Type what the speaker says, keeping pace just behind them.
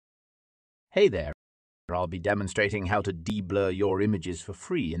Hey there, I'll be demonstrating how to deblur your images for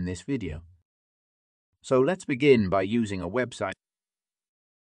free in this video. So let's begin by using a website.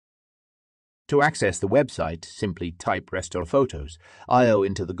 To access the website, simply type Restore Photos, IO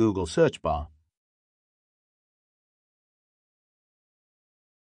into the Google search bar.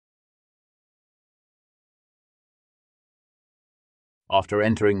 After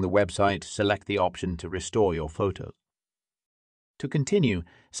entering the website, select the option to restore your photos. To continue,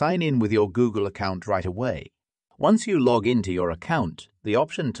 sign in with your Google account right away. Once you log into your account, the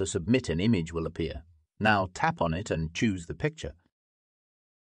option to submit an image will appear. Now tap on it and choose the picture.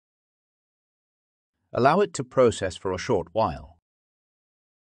 Allow it to process for a short while.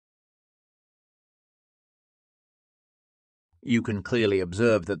 You can clearly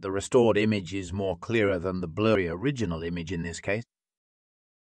observe that the restored image is more clearer than the blurry original image in this case.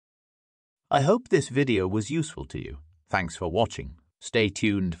 I hope this video was useful to you. Thanks for watching. Stay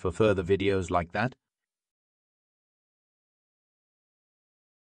tuned for further videos like that.